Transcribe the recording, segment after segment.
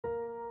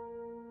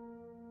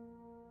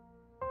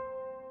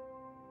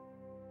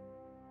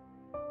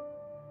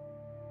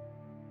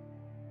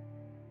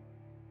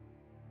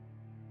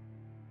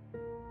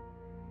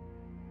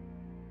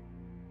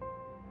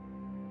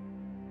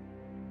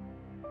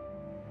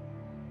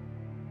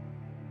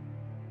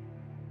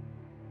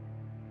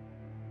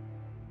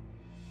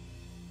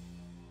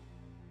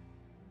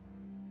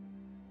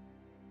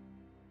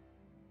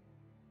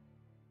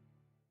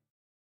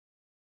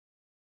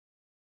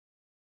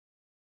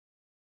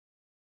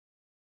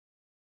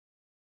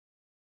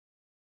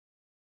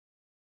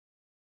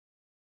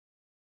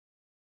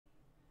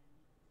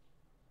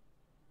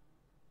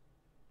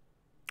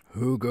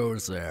Who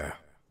goes there?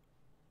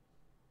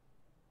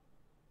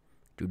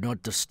 Do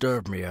not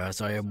disturb me as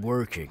I am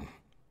working.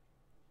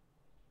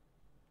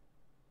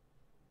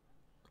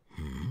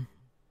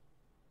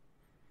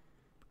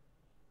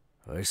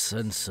 I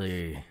sense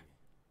a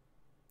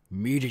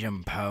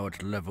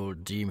medium-powered level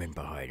demon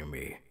behind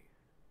me.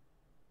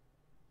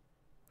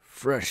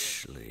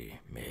 Freshly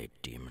made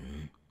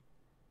demon.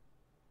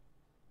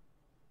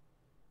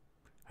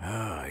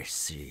 Ah, I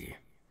see.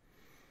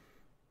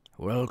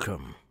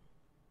 Welcome.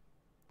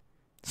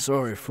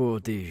 Sorry for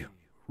the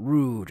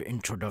rude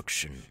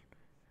introduction.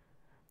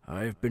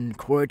 I've been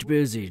quite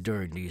busy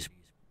during these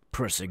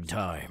pressing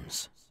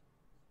times.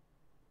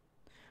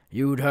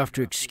 You'd have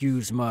to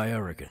excuse my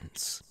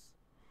arrogance.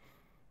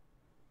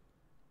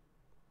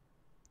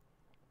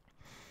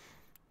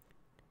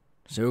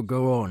 So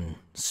go on,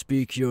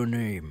 speak your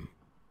name.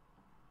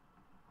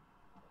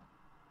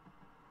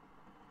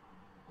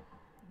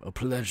 A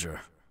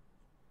pleasure.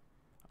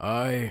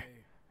 I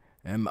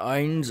am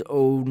Ainz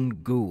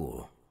Ooal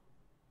Gown.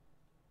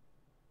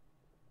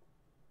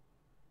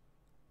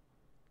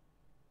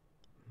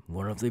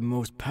 One of the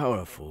most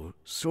powerful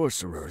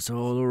sorcerers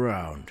all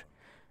around,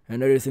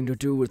 and anything to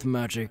do with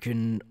magic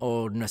in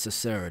all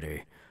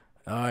necessity,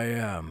 I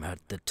am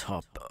at the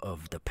top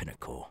of the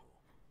pinnacle.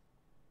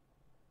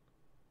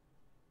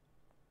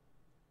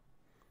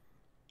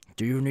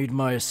 Do you need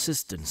my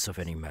assistance of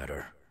any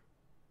matter?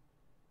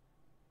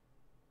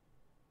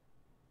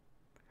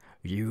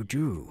 You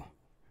do.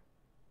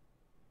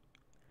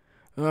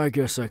 I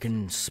guess I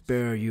can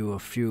spare you a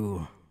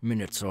few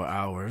minutes or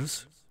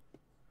hours.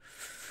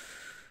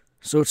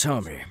 So tell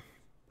me,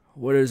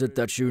 what is it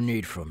that you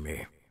need from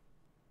me?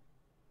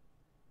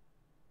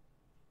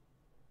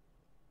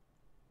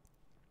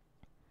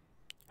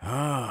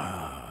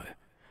 Ah,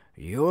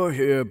 you're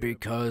here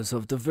because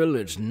of the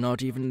village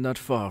not even that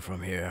far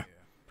from here.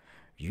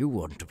 You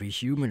want to be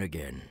human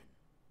again.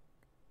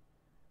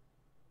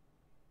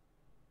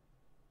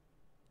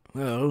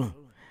 Well,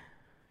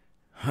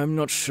 I'm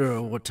not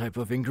sure what type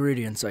of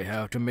ingredients I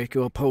have to make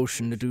you a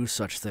potion to do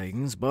such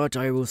things, but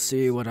I will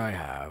see what I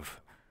have.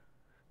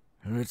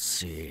 Let's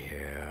see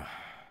here.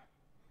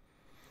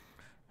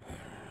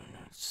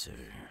 Let's see.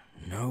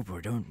 Nope,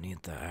 I don't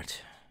need that.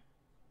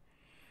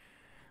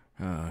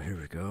 Here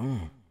we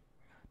go.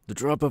 The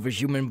drop of a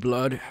human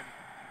blood.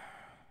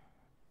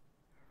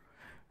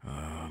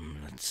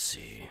 Let's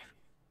see.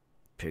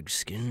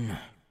 Pigskin.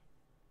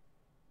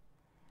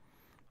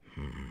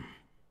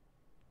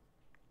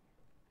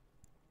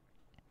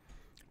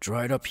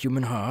 Dried up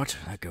human heart.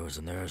 That goes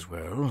in there as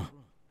well.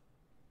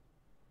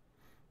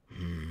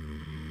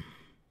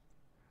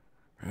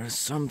 There's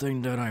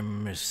something that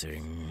I'm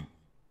missing.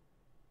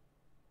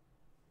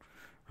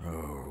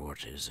 Oh,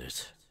 what is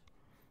it?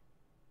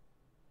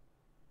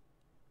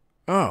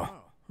 Oh,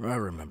 I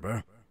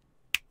remember.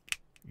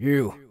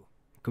 You,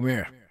 come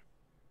here.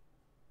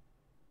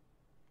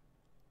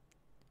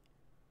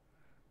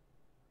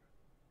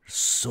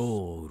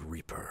 Soul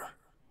Reaper.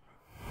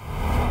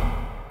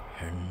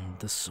 And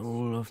the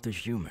soul of the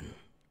human.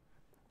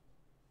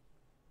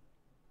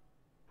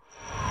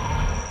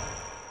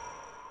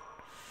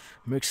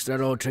 Mix that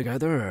all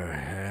together,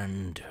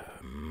 and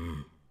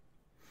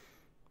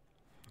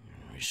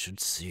we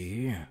should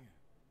see.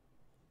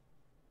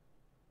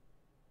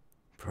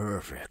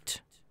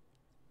 Perfect.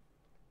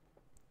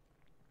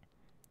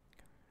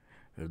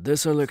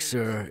 This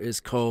elixir is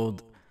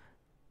called...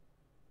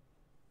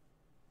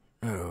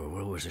 Oh,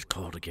 what was it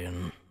called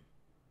again?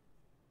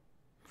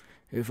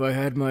 If I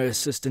had my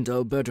assistant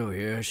Alberto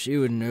here, she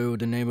would know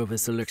the name of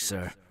this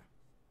elixir.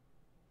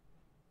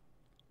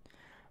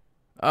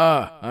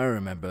 Ah, I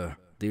remember.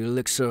 The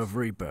elixir of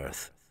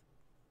rebirth.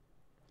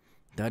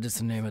 That is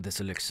the name of this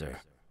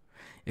elixir.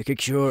 It can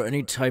cure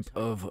any type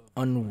of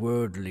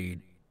unworldly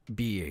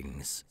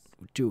beings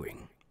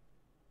doing.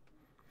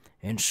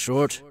 In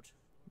short,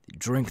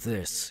 drink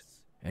this,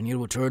 and you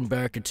will turn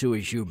back into a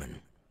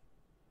human.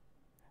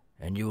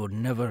 And you will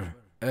never,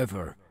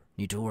 ever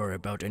need to worry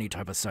about any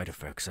type of side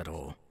effects at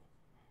all.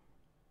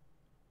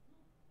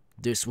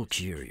 This will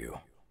cure you.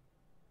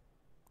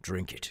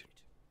 Drink it.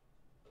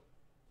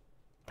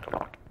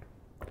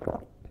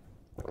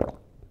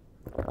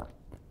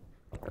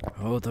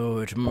 Although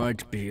it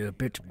might be a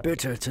bit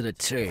bitter to the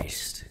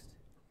taste,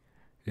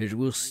 it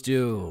will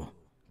still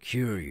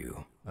cure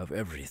you of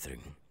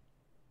everything.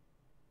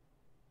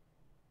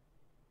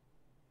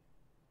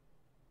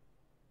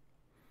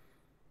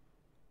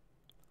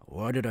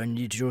 Why did I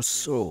need your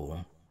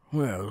soul?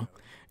 Well,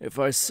 if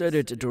I said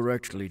it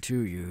directly to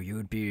you,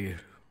 you'd be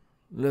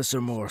less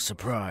or more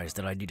surprised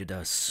that I needed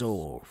a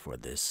soul for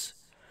this.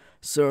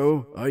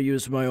 So, I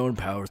used my own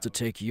powers to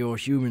take your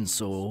human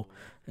soul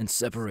and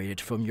separate it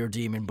from your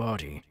demon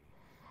body.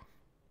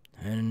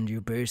 And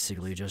you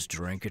basically just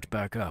drank it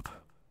back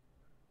up.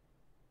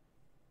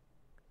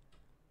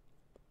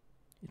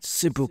 It's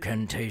simple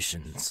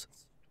cantations.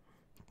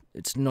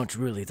 It's not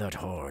really that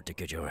hard to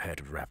get your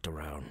head wrapped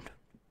around.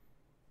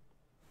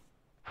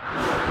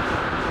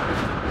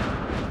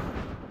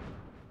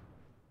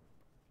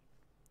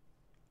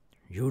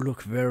 You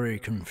look very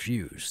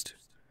confused.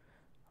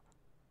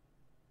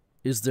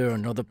 Is there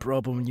another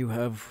problem you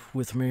have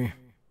with me?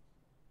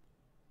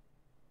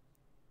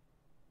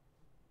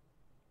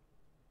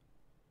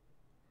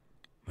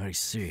 I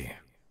see.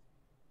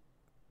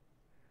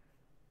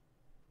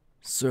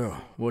 So,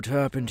 what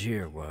happened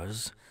here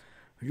was,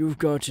 you've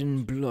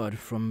gotten blood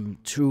from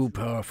two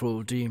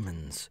powerful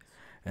demons,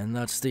 and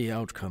that's the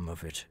outcome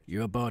of it.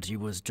 Your body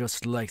was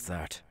just like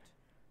that,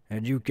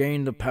 and you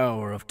gained the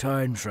power of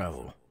time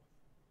travel.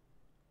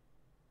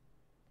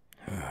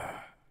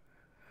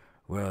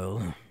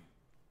 Well,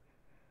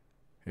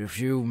 if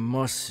you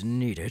must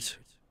need it,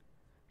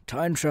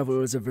 time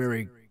travel is a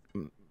very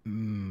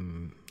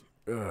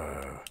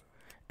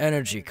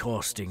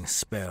energy-costing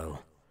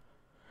spell.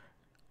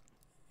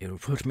 It'll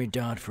put me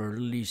down for at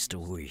least a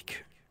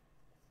week.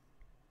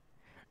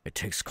 It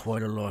takes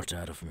quite a lot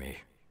out of me.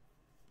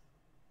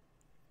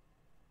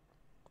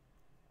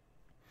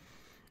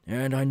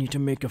 And I need to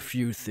make a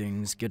few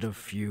things, get a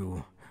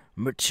few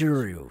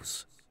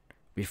materials,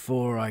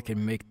 before I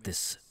can make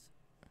this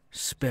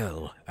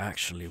spell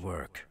actually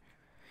work.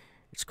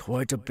 It's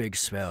quite a big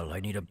spell. I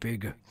need a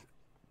big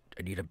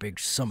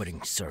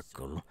summoning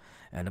circle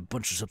and a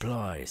bunch of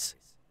supplies.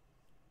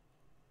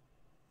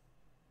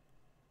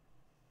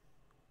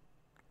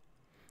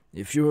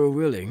 If you are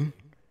willing,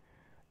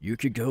 you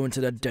could go into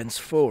that dense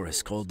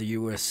forest called the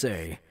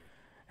USA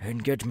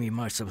and get me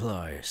my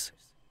supplies.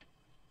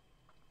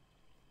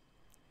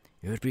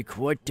 It would be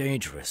quite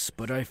dangerous,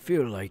 but I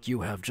feel like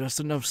you have just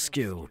enough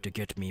skill to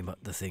get me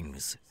the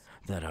things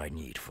that I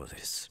need for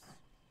this.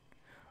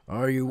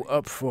 Are you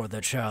up for the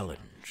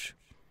challenge?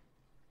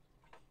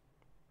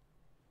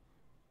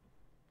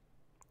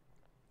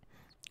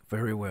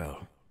 Very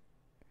well.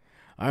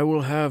 I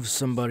will have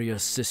somebody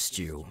assist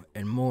you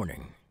in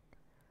morning,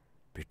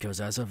 because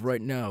as of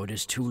right now it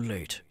is too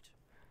late,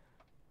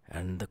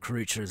 and the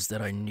creatures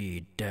that I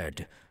need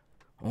dead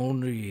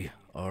only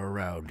are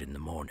around in the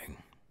morning.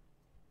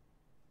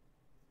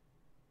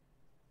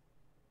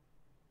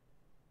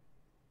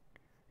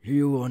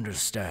 You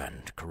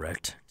understand,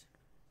 correct?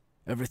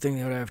 Everything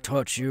that I have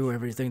taught you,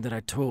 everything that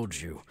I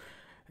told you,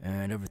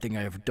 and everything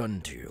I have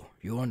done to you,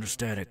 you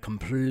understand it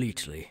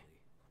completely.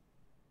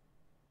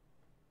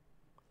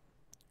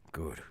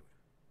 Good.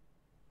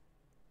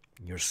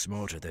 You're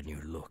smarter than you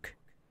look.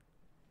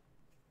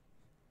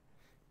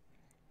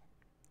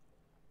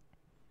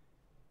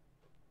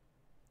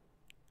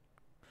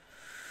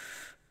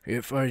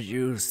 If I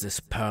use this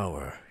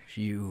power,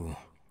 you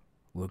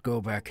will go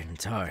back in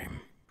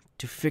time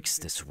to fix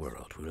this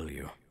world, will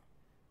you?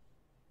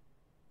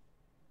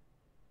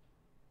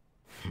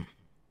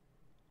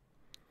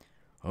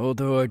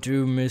 Although I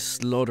do miss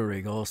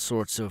slaughtering all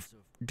sorts of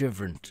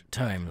different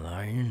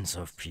timelines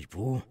of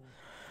people,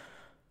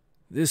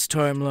 this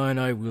timeline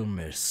I will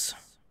miss.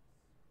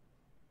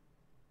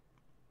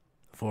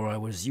 For I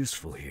was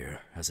useful here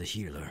as a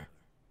healer,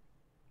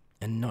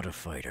 and not a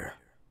fighter.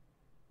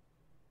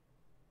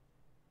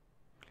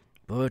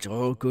 But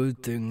all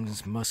good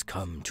things must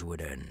come to an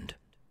end.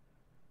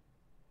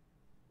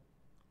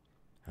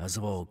 As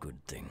all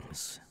good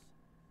things.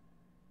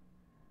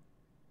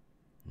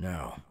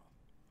 Now,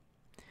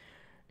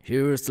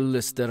 here is the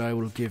list that I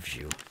will give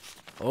you.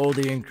 All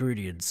the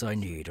ingredients I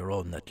need are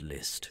on that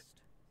list.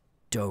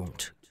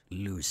 Don't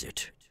lose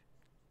it,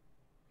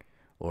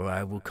 or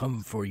I will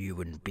come for you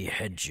and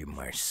behead you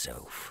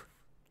myself.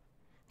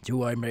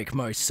 Do I make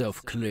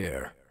myself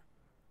clear?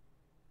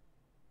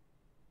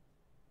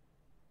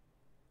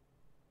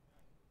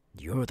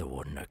 You're the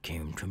one that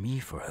came to me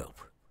for help.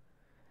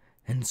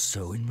 And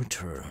so in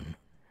return,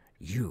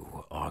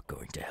 you are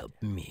going to help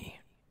me.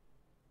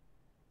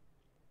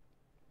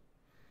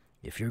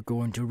 If you're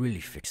going to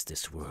really fix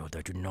this world,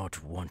 I do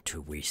not want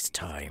to waste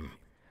time.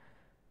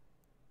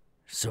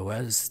 So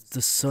as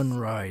the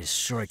sunrise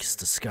strikes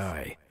the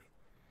sky,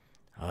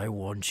 I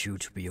want you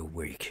to be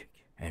awake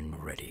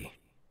and ready.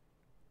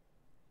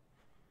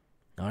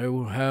 I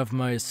will have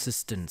my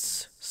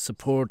assistants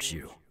support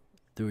you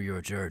through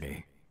your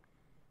journey.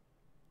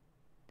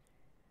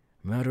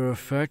 Matter of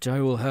fact, I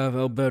will have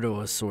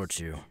Alberto escort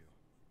you.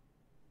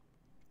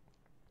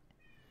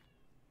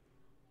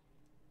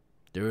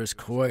 There is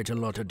quite a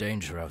lot of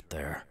danger out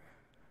there.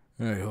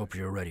 I hope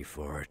you're ready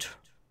for it.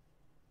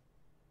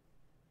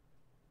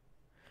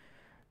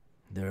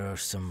 There are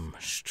some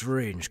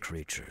strange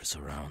creatures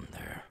around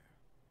there.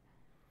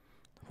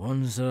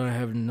 Ones that I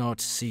have not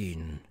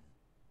seen,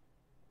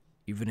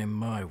 even in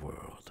my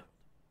world.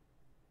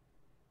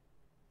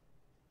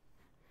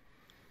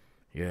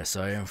 Yes,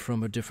 I am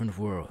from a different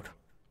world.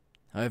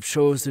 I have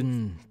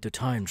chosen to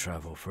time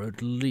travel for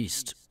at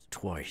least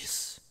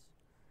twice.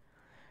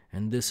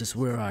 And this is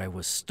where I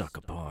was stuck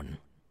upon.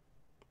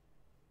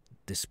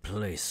 This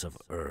place of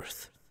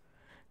Earth.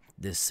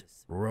 This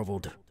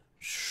rubbled,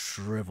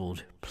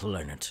 shriveled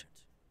planet.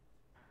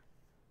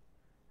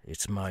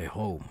 It's my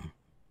home.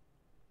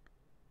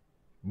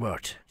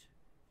 But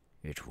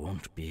it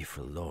won't be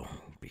for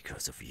long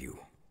because of you.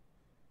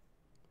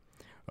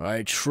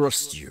 I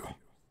trust you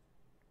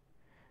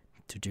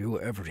to do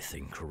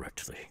everything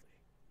correctly.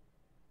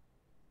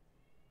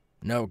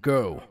 Now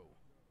go.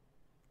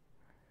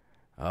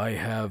 I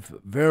have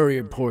very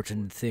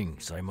important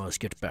things I must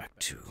get back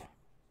to.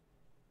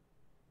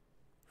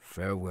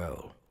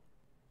 Farewell.